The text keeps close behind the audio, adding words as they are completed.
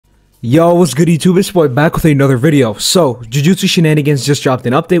Yo, what's good YouTube? It's your boy back with another video. So, Jujutsu Shenanigans just dropped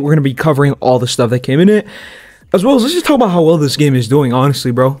an update. We're going to be covering all the stuff that came in it. As well as, let's just talk about how well this game is doing, honestly,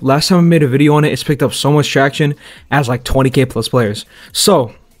 bro. Last time I made a video on it, it's picked up so much traction as like 20k plus players.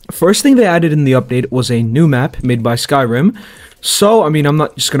 So, first thing they added in the update was a new map made by Skyrim. So, I mean, I'm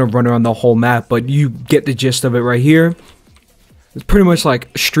not just going to run around the whole map, but you get the gist of it right here. It's pretty much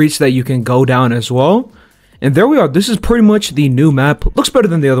like streets that you can go down as well. And there we are. This is pretty much the new map. Looks better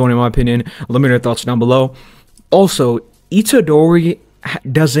than the other one in my opinion. Let me know your thoughts down below. Also, ITADORI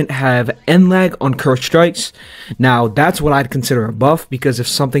doesn't have end lag on curse strikes. Now, that's what I'd consider a buff, because if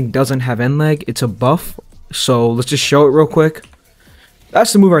something doesn't have end lag, it's a buff. So, let's just show it real quick.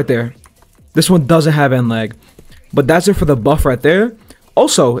 That's the move right there. This one doesn't have end lag. But that's it for the buff right there.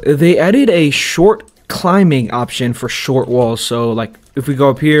 Also, they added a short climbing option for short walls. So, like, if we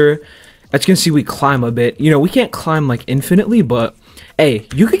go up here, as you can see, we climb a bit. You know, we can't climb like infinitely, but hey,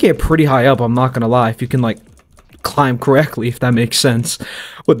 you could get pretty high up, I'm not gonna lie, if you can like climb correctly, if that makes sense.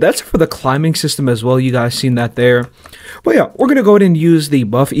 But that's for the climbing system as well. You guys seen that there. But yeah, we're gonna go ahead and use the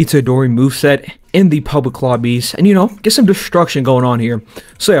buff Itadori moveset in the public lobbies and, you know, get some destruction going on here.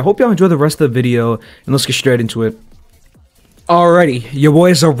 So yeah, I hope y'all enjoy the rest of the video, and let's get straight into it. Alrighty, your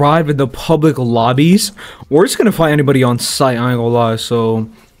boys arrived in the public lobbies. We're just gonna fight anybody on site, I ain't gonna lie. So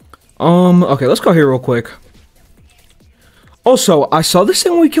okay, let's go here real quick. Also, I saw this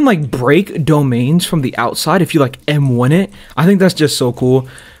thing where we can like break domains from the outside if you like M1 it. I think that's just so cool,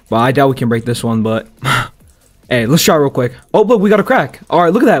 but I doubt we can break this one, but hey, let's try real quick. Oh, look, we got a crack.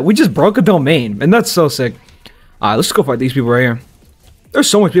 Alright, look at that. We just broke a domain, and that's so sick. Alright, let's go fight these people right here. There's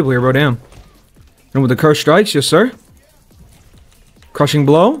so much people here, bro, damn. And with the curse strikes, yes sir. Crushing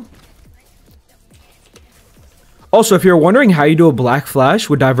blow. Also, if you're wondering how you do a black flash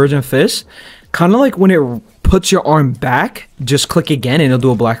with Divergent Fist, kind of like when it puts your arm back, just click again and it'll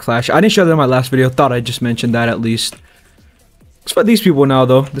do a black flash. I didn't show that in my last video. Thought I just mentioned that at least. Let's fight these people now,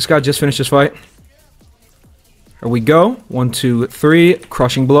 though. This guy just finished his fight. Here we go. 1, 2, 3.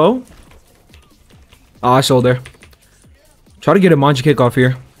 Crushing blow. Ah, I sold there. Try to get a manji kick off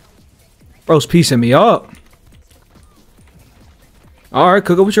here. Bro's piecing me up. Alright,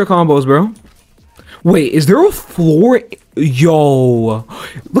 cook up with your combos, bro. Wait, is there a floor? Yo,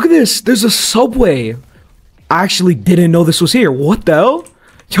 look at this. There's a subway. I actually didn't know this was here. What the hell?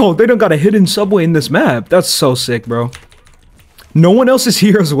 Yo, they don't got a hidden subway in this map. That's so sick, bro. No one else is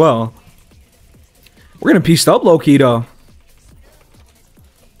here as well. We're gonna piece up low-key, though.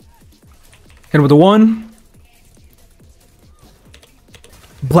 Hit with the 1.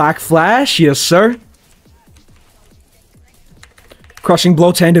 Black flash, yes, sir. Crushing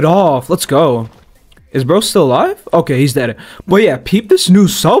blow to end it off. Let's go. Is bro still alive? Okay, he's dead. But yeah, peep this new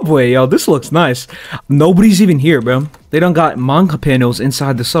subway, yo. This looks nice. Nobody's even here, bro. They done got manga panels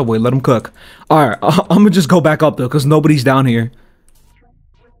inside the subway. Let them cook. Alright, I'm gonna just go back up, though, because nobody's down here.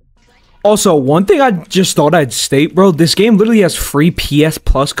 Also, one thing I just thought I'd state, bro. This game literally has free PS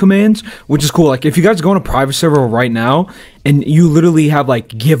Plus commands, which is cool. Like, if you guys go on a private server right now, and you literally have, like,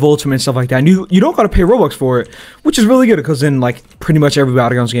 Give Ultimate and stuff like that, and you don't gotta pay Roblox for it, which is really good, because in, like, pretty much every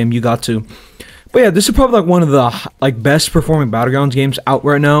Battlegrounds game, you got to. But yeah, this is probably like one of the like best performing Battlegrounds games out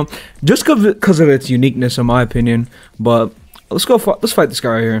right now, just because of its uniqueness, in my opinion. But let's go. Let's fight this guy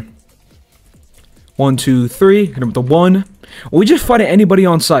right here. 1, 2, 3. Hit him with the 1. We just fight anybody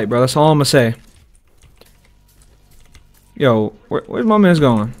on site, bro. That's all I'm gonna say. Yo, where's my man's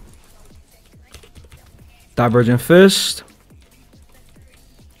going? Divergent Fist.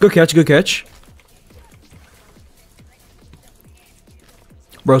 Good catch. Good catch.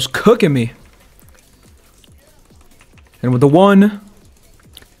 Bro's cooking me. And with the 1.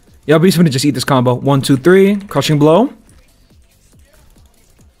 Yeah, I'm gonna just eat this combo. 1, 2, 3. Crushing blow.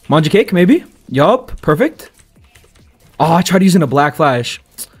 Manji cake, maybe? Yup. Perfect. Oh, I tried using a black flash.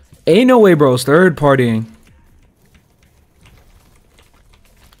 Ain't no way, bros. Third partying.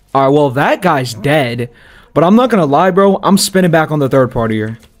 Alright, well, that guy's dead. But I'm not gonna lie, bro. I'm spinning back on the third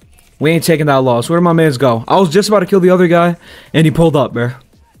partier. We ain't taking that loss. Where did my mans go? I was just about to kill the other guy, and he pulled up, bro.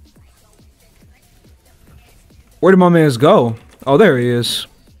 Where did my mans go? Oh, there he is.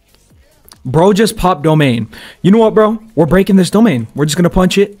 Bro just popped domain. You know what, bro? We're breaking this domain. We're just gonna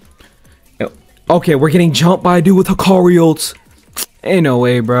punch it. Okay, we're getting jumped by a dude with Hikari ults. Ain't no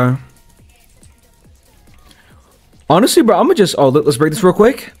way, bro. Honestly, bro, I'm gonna just... Oh, let's break this real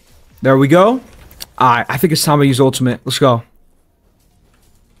quick. There we go. Alright, I think it's time to use ultimate. Let's go.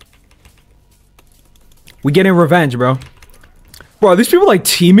 We getting revenge, bro. Bro, are these people like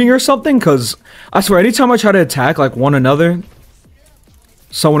teaming or something? Because I swear, anytime I try to attack like one another,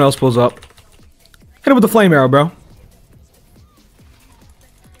 someone else pulls up. Hit him with the flame arrow, bro.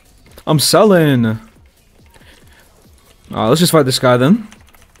 I'm selling. Let's just fight this guy then.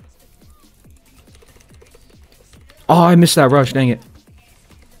 Oh, I missed that rush. Dang it.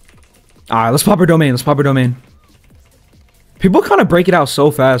 Alright, let's pop our domain. Let's pop our domain. People kind of break it out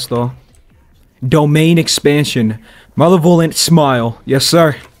so fast, though. Domain expansion. Malevolent smile. Yes,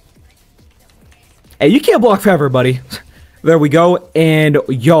 sir. Hey, you can't block forever, buddy. There we go. And,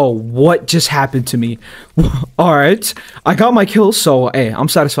 yo, what just happened to me? Alright. I got my kill, so, hey, I'm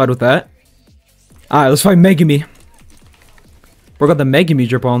satisfied with that. Alright, let's fight Megami. We got the Megami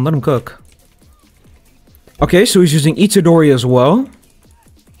drip on. Let him cook. Okay, so he's using Itadori as well.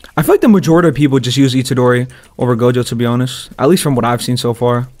 I feel like the majority of people just use Itadori over Gojo, to be honest. At least from what I've seen so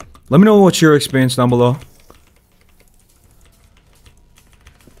far. Let me know what's your experience down below.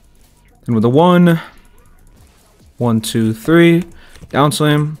 And with the 1, 1, 2, 3, down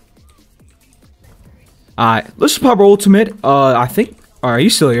slam. Alright, let's just pop our ultimate. I think. Alright,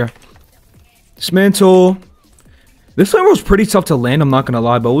 he's still here. Dismantle. This flame was pretty tough to land, I'm not gonna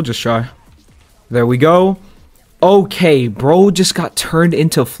lie, but we'll just try. There we go. Okay, bro just got turned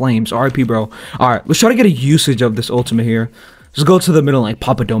into flames. RIP, bro. Alright, let's try to get a usage of this ultimate here. Just go to the middle and like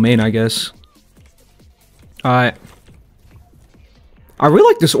pop a domain, I guess. Alright. I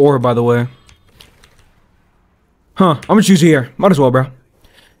really like this aura, by the way. Huh, I'm gonna choose here. Might as well, bro.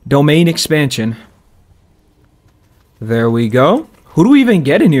 Domain expansion. There we go. Who do we even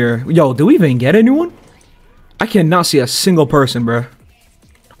get in here? Yo, do we even get anyone? I cannot see a single person, bro.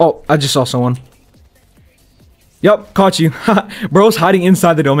 Oh, I just saw someone. Yep, caught you. Bro's hiding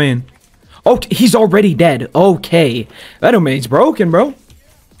inside the domain. Oh, he's already dead. Okay. That domain's broken, bro.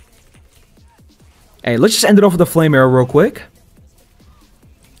 Hey, let's just end it off with a flame arrow real quick.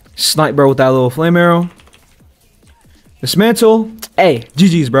 Snipe, bro, with that little flame arrow. Dismantle. Hey,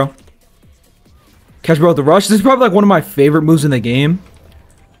 GG's, bro. Catch, bro, with the rush. This is probably like one of my favorite moves in the game.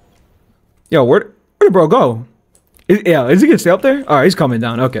 Yo, where did bro go? Yeah, is he gonna stay up there? Alright, he's coming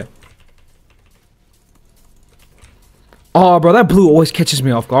down. Okay. Oh, bro, that blue always catches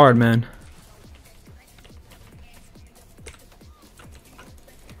me off guard, man.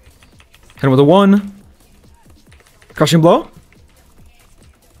 Hit him with a 1. Crushing blow.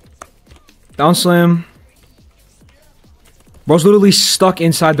 Down slam. Bro's literally stuck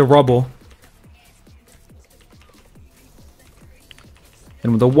inside the rubble. Hit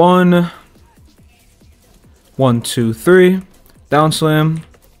him with a 1. 1, 2, 3. Down slam.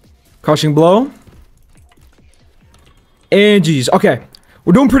 Crushing blow. And geez, okay.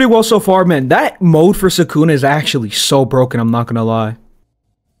 We're doing pretty well so far, man. That mode for Sukuna is actually so broken, I'm not gonna lie.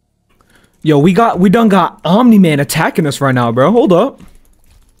 Yo, we done got Omni-Man attacking us right now, bro. Hold up.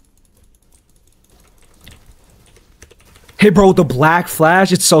 Hey, bro, with the black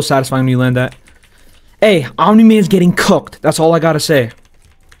flash, it's so satisfying when you land that. Hey, Omni-Man's getting cooked. That's all I gotta say.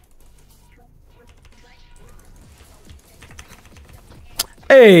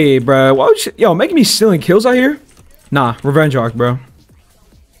 Hey, bro. Why would you, yo, making me stealing kills out here? Nah, revenge arc, bro.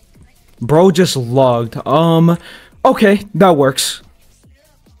 Bro just logged. Okay, that works.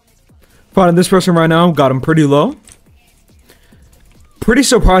 Finding this person right now, got him pretty low. Pretty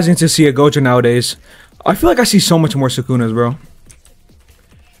surprising to see a Gojo nowadays. I feel like I see so much more Sukunas, bro.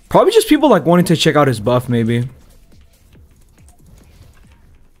 Probably just people like wanting to check out his buff, maybe.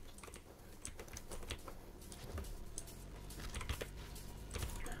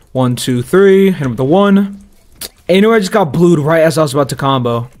 One, two, three. Hit him with the 1. And you know, I just got blued right as I was about to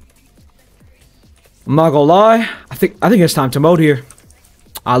combo. I'm not gonna lie. I think it's time to mode here.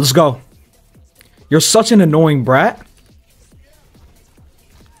 Let's go. You're such an annoying brat.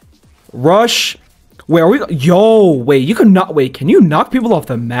 Rush. Wait, are we? Yo, wait. You can not wait. Can you knock people off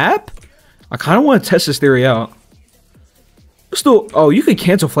the map? I kind of want to test this theory out. Still, oh, you can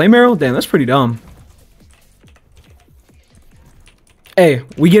cancel flame arrow. Damn, that's pretty dumb. Hey,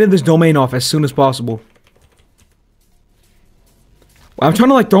 we get this domain off as soon as possible. I'm trying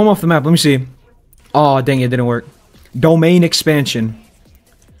to like throw him off the map. Let me see. Oh, dang it, didn't work. Domain expansion.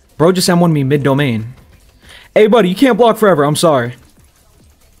 Bro just M1'd me mid-domain. Hey, buddy, you can't block forever. I'm sorry.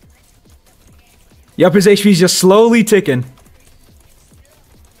 Yup, his HP's just slowly ticking.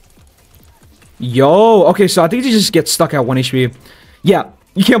 Yo, okay, so I think he just gets stuck at 1 HP. Yeah,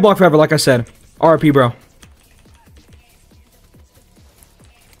 you can't block forever, like I said. RP, bro.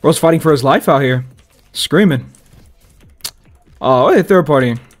 Bro's fighting for his life out here. Screaming. Oh, hey, third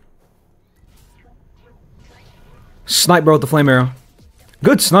party. Snipe, bro, with the flame arrow.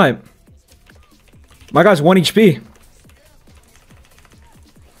 Good snipe. My guy's 1 HP.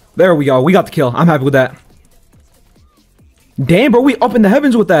 There we go. We got the kill. I'm happy with that. Damn, bro, we up in the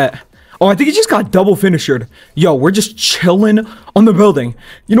heavens with that. Oh, I think he just got double finished. Yo, we're just chilling on the building.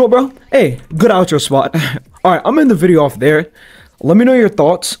 You know what, bro? Hey, good outro spot. Alright, I'm in the video off there. Let me know your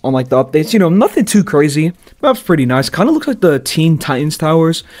thoughts on like the updates. You know, nothing too crazy. Map's pretty nice. Kind of looks like the Teen Titans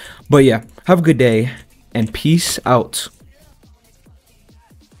towers. But yeah, have a good day and peace out.